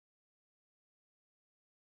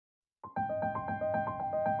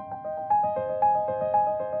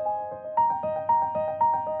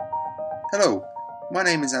Hello, my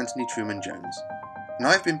name is Anthony Truman Jones, and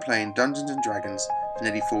I've been playing Dungeons & Dragons for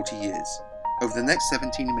nearly 40 years. Over the next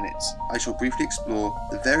 17 minutes, I shall briefly explore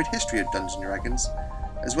the varied history of Dungeons & Dragons,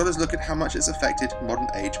 as well as look at how much it's affected modern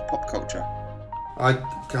age pop culture.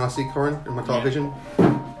 Can I see Corin in my dark vision?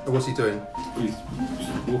 What's he doing? He's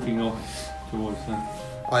walking off towards them.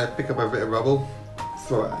 I pick up a bit of rubble,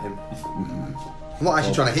 throw it at him. I'm not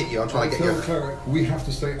actually trying to hit you, I'm trying to get you. Cleric, we have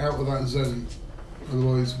to stay out of that zone,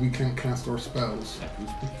 otherwise we can't cast our spells.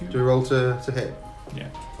 Do you roll to hit? Yeah.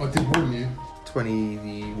 I did warn you.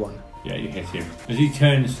 21. Yeah, you hit him. As he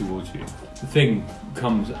turns towards you, the thing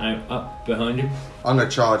comes up behind him. I'm going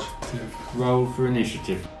to charge. Roll for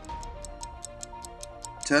initiative.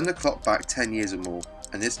 Turn the clock back 10 years or more,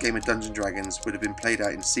 and this game of Dungeons & Dragons would have been played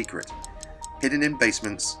out in secret, hidden in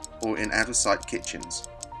basements or in out-of-sight kitchens.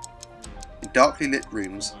 In darkly lit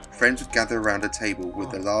rooms, friends would gather around a table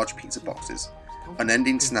with their large pizza boxes,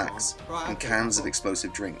 unending snacks, and cans of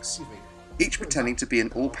explosive drinks, each pretending to be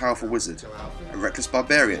an all-powerful wizard, a reckless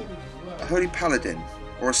barbarian, a holy paladin,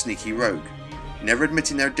 or a sneaky rogue, never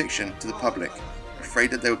admitting their addiction to the public, afraid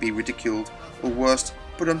that they would be ridiculed, or worst,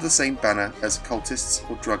 put under the same banner as cultists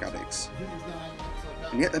or drug addicts.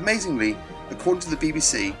 And yet, amazingly, according to the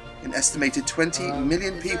BBC, an estimated 20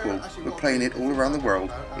 million people were playing it all around the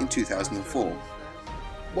world in 2004.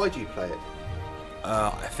 Why do you play it?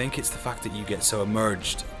 I think it's the fact that you get so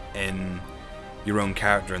immersed in your own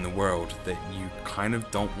character in the world that you kind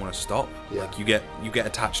of don't want to stop. Yeah. Like you get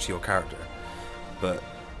attached to your character, but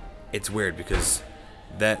it's weird because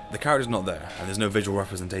the character's not there and there's no visual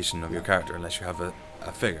representation of your character unless you have a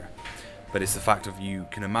figure. But it's the fact of you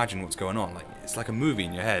can imagine what's going on. Like it's like a movie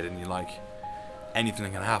in your head, and you're like,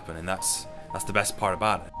 anything can happen, and that's the best part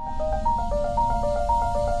about it.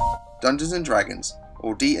 Dungeons & Dragons,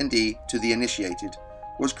 or D&D to the Initiated,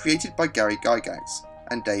 was created by Gary Gygax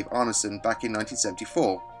and Dave Arneson back in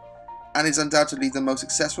 1974, and is undoubtedly the most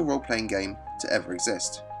successful role-playing game to ever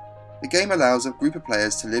exist. The game allows a group of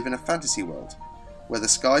players to live in a fantasy world, where the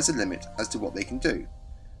sky's the limit as to what they can do.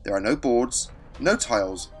 There are no boards, no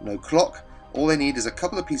tiles, no clock. All they need is a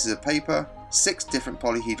couple of pieces of paper, 6 different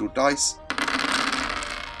polyhedral dice,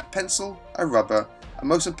 a pencil, a rubber, and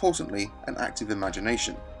most importantly, an active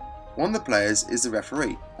imagination. One of the players is the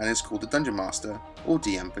referee, and is called the Dungeon Master, or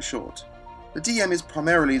DM for short. The DM is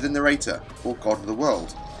primarily the narrator, or god of the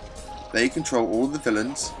world. They control all of the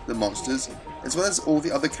villains, the monsters, as well as all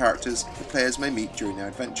the other characters the players may meet during their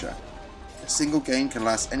adventure. A single game can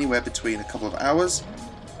last anywhere between a couple of hours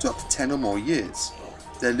to up to 10 or more years.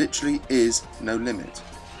 There literally is no limit.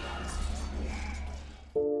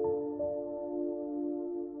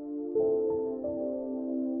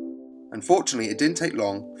 Unfortunately, it didn't take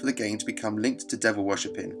long for the game to become linked to devil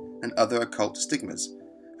worshipping and other occult stigmas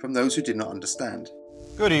from those who did not understand.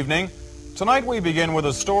 Good evening. Tonight we begin with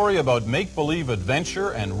a story about make-believe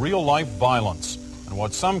adventure and real-life violence, and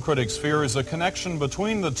what some critics fear is a connection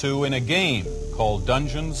between the two in a game called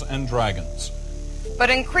Dungeons & Dragons.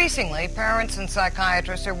 But increasingly, parents and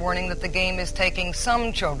psychiatrists are warning that the game is taking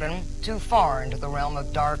some children too far into the realm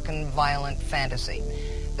of dark and violent fantasy.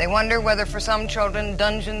 They wonder whether for some children,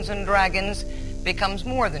 Dungeons & Dragons becomes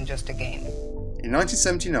more than just a game. In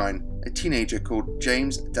 1979, a teenager called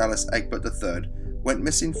James Dallas Egbert III went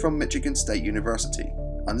missing from Michigan State University.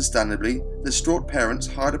 Understandably, the distraught parents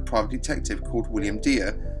hired a private detective called William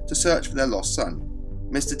Deere to search for their lost son.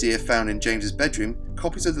 Mr. Deere found in James's bedroom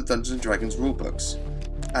copies of the Dungeons & Dragons rulebooks,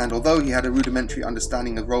 and although he had a rudimentary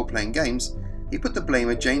understanding of role-playing games, he put the blame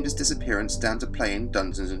of James's disappearance down to playing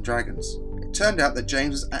Dungeons & Dragons. It turned out that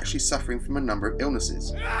James was actually suffering from a number of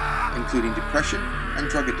illnesses, including depression and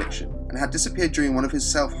drug addiction, and had disappeared during one of his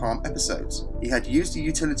self-harm episodes. He had used the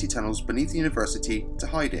utility tunnels beneath the university to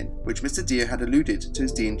hide in, which Mr. Deere had alluded to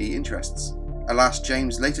his D&D interests. Alas,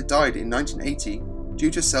 James later died in 1980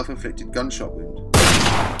 due to a self-inflicted gunshot wound.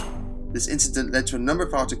 This incident led to a number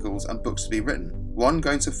of articles and books to be written, one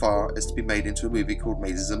going so far as to be made into a movie called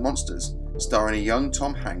Mazes and Monsters, starring a young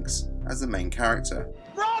Tom Hanks as the main character.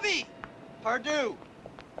 Robbie! Pardue!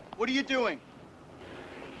 What are you doing?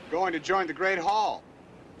 Going to join the Great Hall.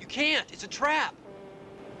 You can't. It's a trap.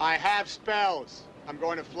 I have spells. I'm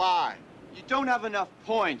going to fly. You don't have enough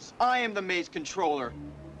points. I am the maze controller.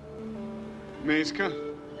 Maze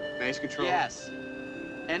control? Yes.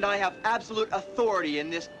 And I have absolute authority in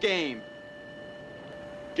this game.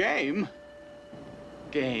 Game?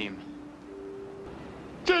 Game.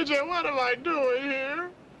 TJ, what am I doing here?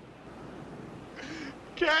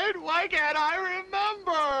 Why can't I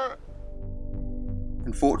remember?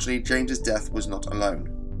 Unfortunately, James's death was not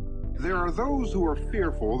alone. There are those who are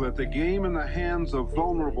fearful that the game in the hands of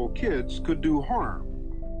vulnerable kids could do harm.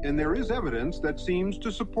 and there is evidence that seems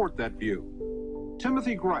to support that view.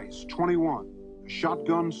 Timothy Grice, 21, a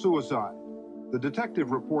shotgun suicide. The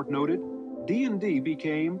detective report noted D&D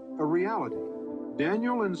became a reality.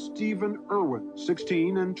 Daniel and Stephen Irwin,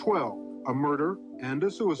 16 and 12, a murder and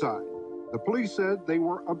a suicide. The police said they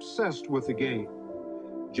were obsessed with the game.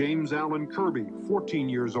 James Allen Kirby, 14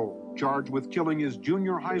 years old, charged with killing his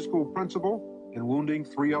junior high school principal and wounding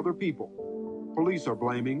 3 other people. Police are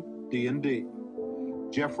blaming D&D.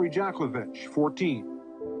 Jeffrey Jaklovich, 14.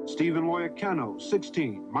 Stephen Loyacano,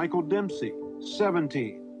 16. Michael Dempsey,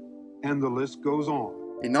 17. And the list goes on.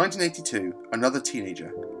 In 1982, another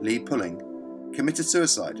teenager, Lee Pulling, committed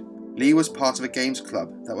suicide. Lee was part of a games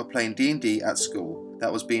club that were playing D&D at school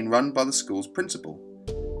that was being run by the school's principal.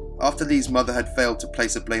 After Lee's mother had failed to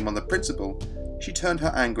place the blame on the principal, she turned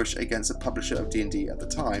her anguish against the publisher of D&D at the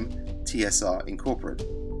time, TSR Incorporated.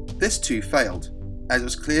 This too failed, as it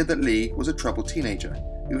was clear that Lee was a troubled teenager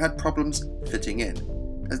who had problems fitting in.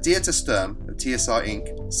 As Dieter Sturm of TSR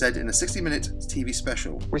Inc. said in a 60-minute TV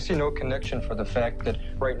special, "We see no connection for the fact that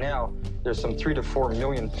right now there's some 3 to 4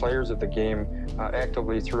 million players of the game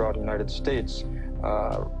actively throughout the United States.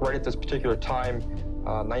 Right at this particular time,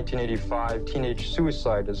 1985, teenage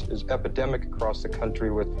suicide is epidemic across the country,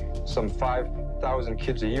 with some 5,000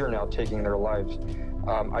 kids a year now taking their lives.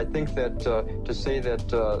 I think that to say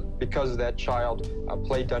that because that child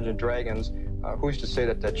played Dungeons & Dragons, who's to say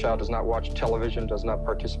that that child does not watch television, does not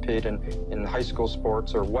participate in high school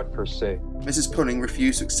sports or what per se?" Mrs. Pulling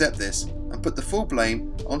refused to accept this and put the full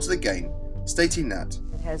blame onto the game, stating that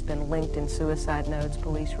it has been linked in suicide notes,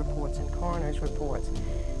 police reports, and coroner's reports.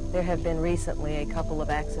 There have been recently a couple of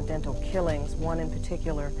accidental killings, one in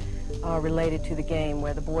particular related to the game,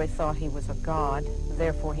 where the boy thought he was a god.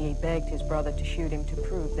 Therefore, he begged his brother to shoot him to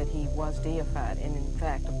prove that he was deified, and in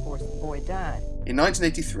fact, of course, the boy died. In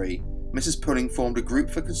 1983, Mrs. Pulling formed a group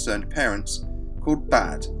for concerned parents called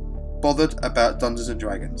BAD, Bothered About Dungeons &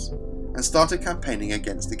 Dragons, and started campaigning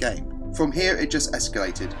against the game. From here it just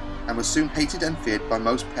escalated and was soon hated and feared by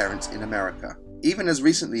most parents in America. Even as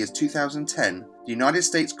recently as 2010, the United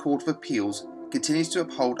States Court of Appeals continues to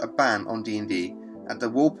uphold a ban on D&D at the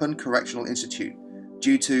Walpen Correctional Institute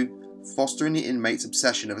due to fostering the inmates'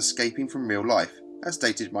 obsession of escaping from real life, as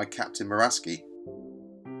stated by Captain Moraski.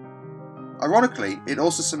 Ironically, it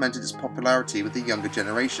also cemented its popularity with the younger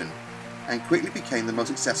generation, and quickly became the most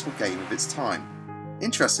successful game of its time.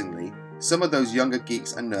 Interestingly, some of those younger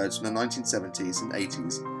geeks and nerds from the 1970s and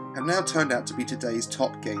 80s have now turned out to be today's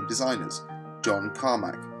top game designers: John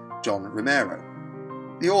Carmack, John Romero.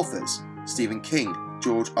 The authors: Stephen King,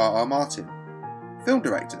 George R.R. Martin. Film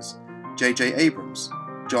directors: J.J. Abrams,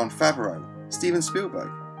 Jon Favreau, Steven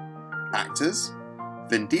Spielberg. Actors: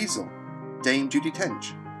 Vin Diesel, Dame Judi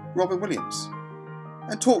Dench, Robin Williams.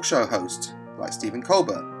 And talk show hosts like Stephen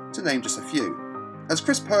Colbert, to name just a few. As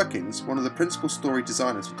Chris Perkins, one of the principal story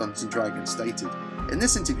designers for Dungeons & Dragons, stated in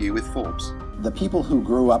this interview with Forbes, "The people who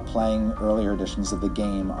grew up playing earlier editions of the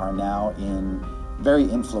game are now in very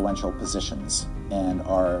influential positions and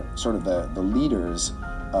are sort of the leaders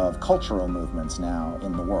of cultural movements now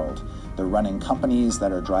in the world. They're running companies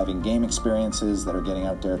that are driving game experiences that are getting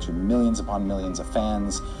out there to millions upon millions of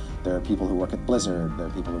fans. There are people who work at Blizzard, there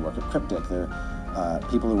are people who work at Cryptic, there are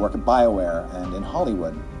people who work at BioWare and in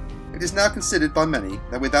Hollywood." It is now considered by many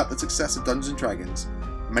that without the success of Dungeons & Dragons,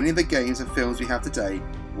 many of the games and films we have today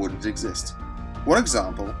wouldn't exist. One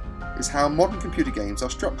example is how modern computer games are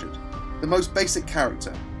structured. The most basic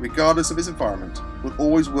character, regardless of his environment, will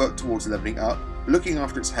always work towards leveling up, looking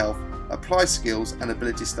after its health, apply skills and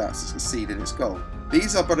ability stats to succeed in its goal.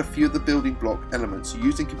 These are but a few of the building block elements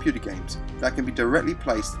used in computer games that can be directly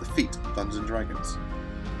placed at the feet of Dungeons & Dragons.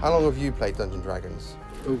 How long have you played Dungeons & Dragons?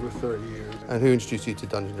 Over 30 years. And who introduced you to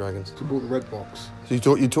Dungeons & Dragons? We bought the Red Box. So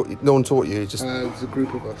no one taught you? Just it was a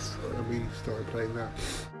group of us, and we started playing that.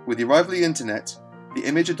 With the arrival of the internet, the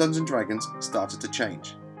image of Dungeons & Dragons started to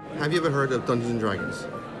change. Have you ever heard of Dungeons & Dragons?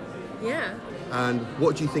 Yeah. And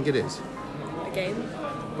what do you think it is? A game.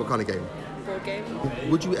 What kind of game? Board game.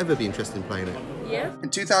 Would you ever be interested in playing it? Yeah. In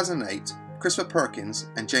 2008, Christopher Perkins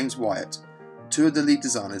and James Wyatt, two of the lead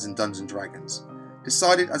designers in Dungeons & Dragons,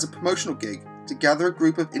 decided as a promotional gig to gather a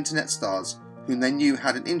group of internet stars whom they knew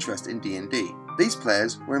had an interest in D&D. These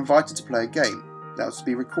players were invited to play a game that was to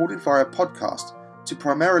be recorded via a podcast to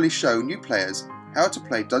primarily show new players how to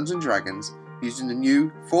play Dungeons & Dragons using the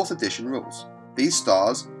new 4th edition rules. These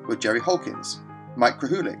stars were Jerry Holkins, Mike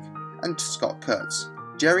Krahulik, and Scott Kurtz.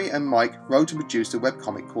 Jerry and Mike wrote and produced a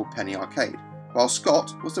webcomic called Penny Arcade, while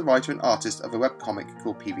Scott was the writer and artist of a webcomic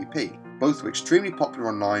called PvP. Both were extremely popular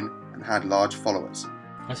online and had large followers.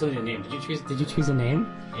 I saw your name. Did you choose a name?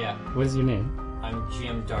 Yeah. What is your name? I'm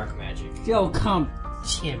Jim Dark Magic. Yo, come,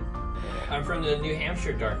 Jim. I'm from the New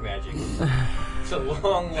Hampshire Dark Magic. It's a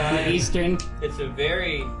long line. Eastern. It's a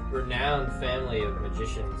very renowned family of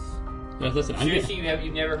magicians. Yeah, listen, Seriously,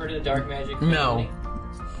 you've never heard of the Dark Magic family? No.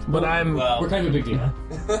 But we're kind of a big deal.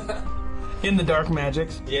 in the Dark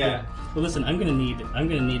Magics. Yeah. Well, listen, I'm gonna need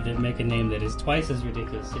to make a name that is twice as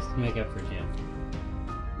ridiculous just to make up for Jim.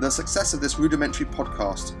 The success of this rudimentary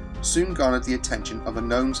podcast soon garnered the attention of a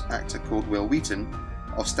known actor called Will Wheaton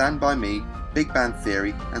of Stand By Me, Big Bang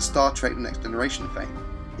Theory, and Star Trek The Next Generation fame.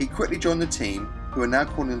 He quickly joined the team, who are now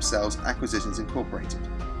calling themselves Acquisitions Incorporated.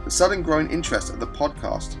 The sudden growing interest of the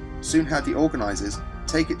podcast soon had the organisers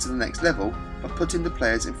take it to the next level by putting the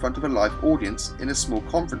players in front of a live audience in a small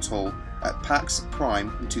conference hall at PAX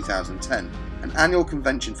Prime in 2010, an annual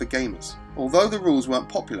convention for gamers. Although the rules weren't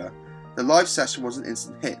popular, the live session was an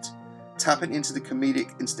instant hit, tapping into the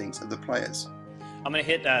comedic instincts of the players. I'm gonna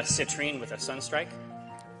hit Citrine with a Sunstrike.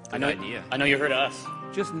 Good idea. I know you heard of us.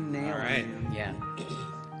 Just nail it. Alright. Yeah.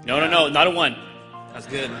 No, not a 1. That's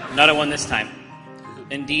good. Not a 1 this time.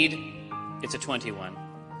 Indeed, it's a 21.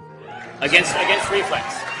 Against reflex.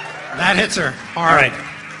 That hits her hard. All right.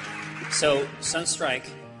 So Sunstrike,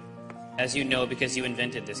 as you know because you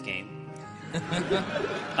invented this game,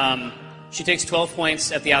 she takes 12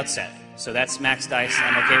 points at the outset. So that's max dice.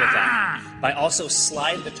 I'm okay with that. But I also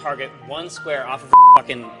slide the target 1 square off of her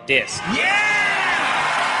fucking disc.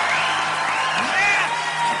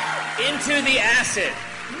 Into the acid.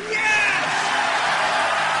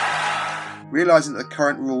 Realising that the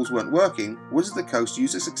current rules weren't working, Wizards of the Coast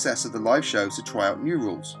used the success of the live shows to try out new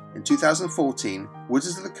rules. In 2014,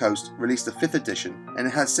 Wizards of the Coast released the 5th edition, and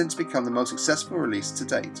it has since become the most successful release to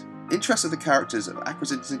date. Interest of the characters of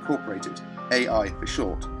Acquisitions Incorporated, AI for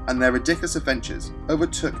short, and their ridiculous adventures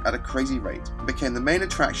overtook at a crazy rate and became the main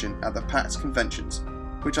attraction at the PAX conventions,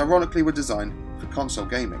 which ironically were designed for console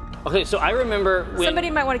gaming. Okay, so I remember when... Somebody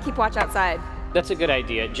might want to keep watch outside. That's a good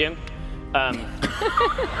idea, Jim.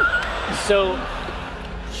 So,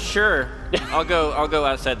 sure, I'll go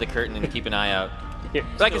outside the curtain and keep an eye out.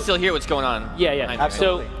 So I can still hear what's going on. Yeah,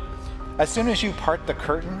 absolutely. As soon as you part the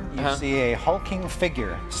curtain, you see a hulking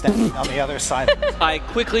figure standing on the other side. I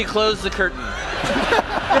quickly close the curtain.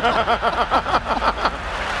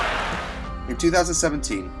 In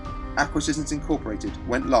 2017, Acquisitions Incorporated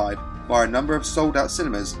went live via a number of sold-out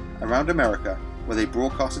cinemas around America where they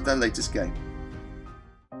broadcasted their latest game.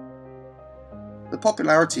 The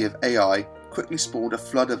popularity of AI quickly spawned a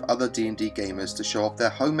flood of other D&D gamers to show off their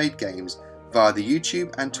homemade games via the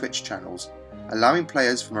YouTube and Twitch channels, allowing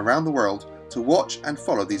players from around the world to watch and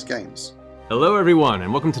follow these games. Hello everyone,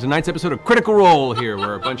 and welcome to tonight's episode of Critical Role here,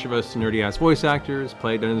 where a bunch of us nerdy-ass voice actors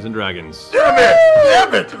play Dungeons & Dragons.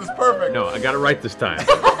 Damn it! It was perfect! No, I got it right this time.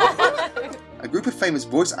 A group of famous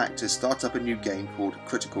voice actors started up a new game called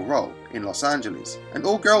Critical Role in Los Angeles. An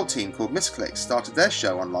all-girl team called Misclick started their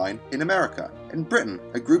show online in America. In Britain,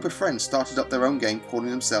 a group of friends started up their own game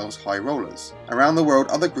calling themselves High Rollers. Around the world,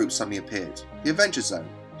 other groups suddenly appeared. The Adventure Zone,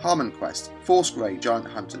 Harmon Quest, Force Grey Giant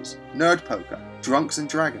Hunters, Nerd Poker, Drunks and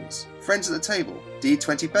Dragons, Friends at the Table,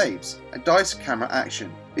 D20 Babes, and Dice Camera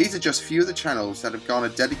Action. These are just few of the channels that have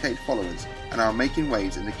garnered dedicated followers and are making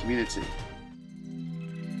waves in the community.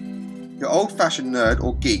 Your old-fashioned nerd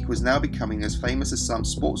or geek was now becoming as famous as some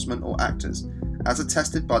sportsmen or actors, as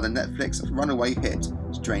attested by the Netflix runaway hit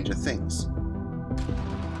Stranger Things.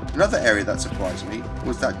 Another area that surprised me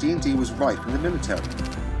was that D&D was rife in the military.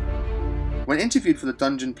 When interviewed for the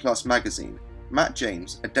Dungeon Plus magazine, Matt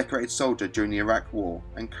James, a decorated soldier during the Iraq War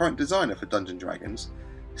and current designer for Dungeons & Dragons,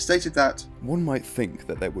 stated that one might think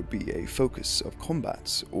that there would be a focus of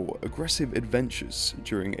combats or aggressive adventures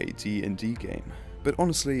during a D&D game. But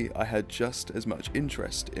honestly, I had just as much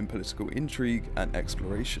interest in political intrigue and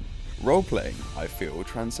exploration. Role-playing, I feel,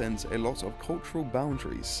 transcends a lot of cultural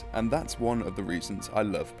boundaries, and that's one of the reasons I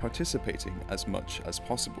love participating as much as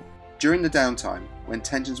possible. During the downtime, when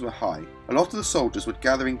tensions were high, a lot of the soldiers would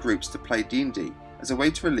gather in groups to play D&D as a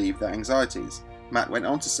way to relieve their anxieties. Matt went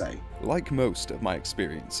on to say, like most of my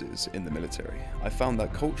experiences in the military, I found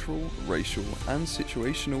that cultural, racial, and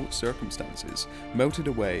situational circumstances melted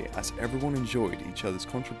away as everyone enjoyed each other's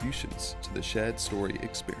contributions to the shared story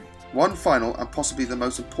experience. One final and possibly the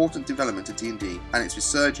most important development of D&D and its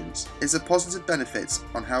resurgence is the positive benefits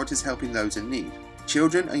on how it is helping those in need.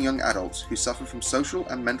 Children and young adults who suffer from social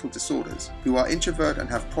and mental disorders, who are introverted and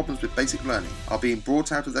have problems with basic learning, are being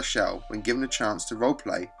brought out of their shell when given a chance to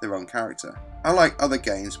roleplay their own character. Unlike other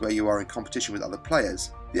games where you are in competition with other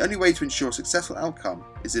players, the only way to ensure a successful outcome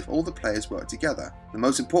is if all the players work together. The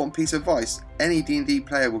most important piece of advice any D&D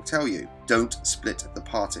player will tell you: don't split the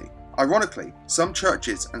party. Ironically, some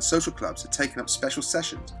churches and social clubs have taken up special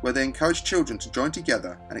sessions where they encourage children to join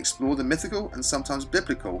together and explore the mythical and sometimes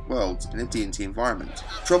biblical worlds in a D&D environment.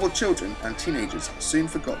 Troubled children and teenagers soon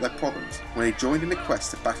forgot their problems when they joined in a quest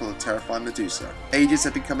to battle the terrifying Medusa. Ages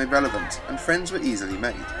had become irrelevant and friends were easily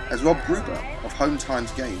made. As Rob Gruber of Home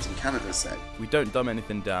Times Games in Canada said, "We don't dumb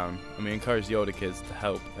anything down, and we encourage the older kids to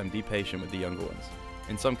help and be patient with the younger ones.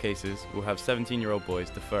 In some cases, we'll have 17-year-old boys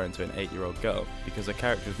defer into an 8-year-old girl because their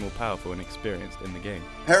character is more powerful and experienced in the game."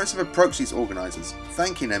 Parents have approached these organisers,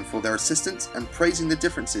 thanking them for their assistance and praising the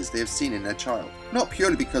differences they have seen in their child. Not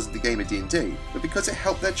purely because of the game of D&D, but because it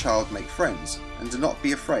helped their child make friends and to not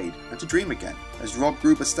be afraid and to dream again, as Rob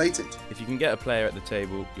Gruber stated. "If you can get a player at the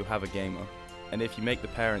table, you'll have a gamer. And if you make the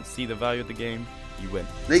parents see the value of the game, you win."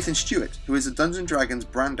 Nathan Stewart, who is the Dungeons & Dragons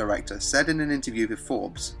brand director, said in an interview with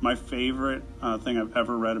Forbes, "My favorite thing I've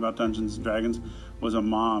ever read about Dungeons & Dragons was a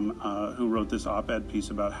mom who wrote this op-ed piece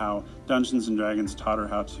about how Dungeons & Dragons taught her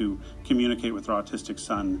how to communicate with her autistic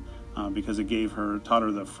son because it taught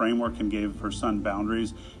her the framework and gave her son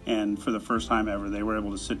boundaries. And for the first time ever, they were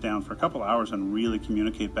able to sit down for a couple hours and really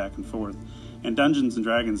communicate back and forth. And Dungeons &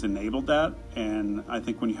 Dragons enabled that, and I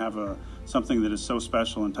think when you have something that is so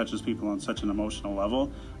special and touches people on such an emotional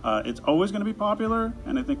level, it's always going to be popular,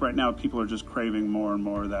 and I think right now people are just craving more and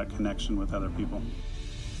more of that connection with other people.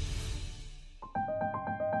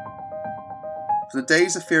 For the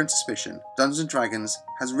days of fear and suspicion, Dungeons & Dragons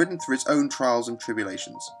has ridden through its own trials and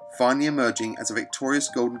tribulations, finally emerging as a victorious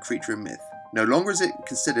golden creature in myth. No longer is it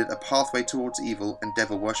considered a pathway towards evil and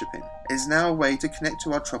devil worshipping. It is now a way to connect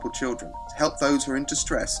to our troubled children, to help those who are in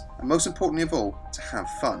distress, and most importantly of all, to have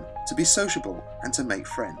fun, to be sociable, and to make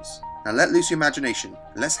friends. Now let loose your imagination,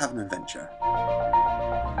 and let's have an adventure.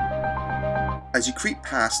 As you creep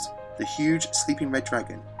past the huge sleeping red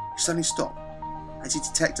dragon, you suddenly stop as you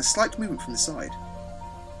detect a slight movement from the side.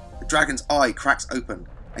 The dragon's eye cracks open,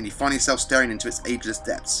 and you find yourself staring into its ageless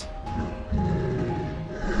depths.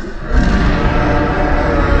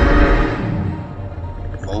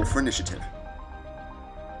 Roll for initiative.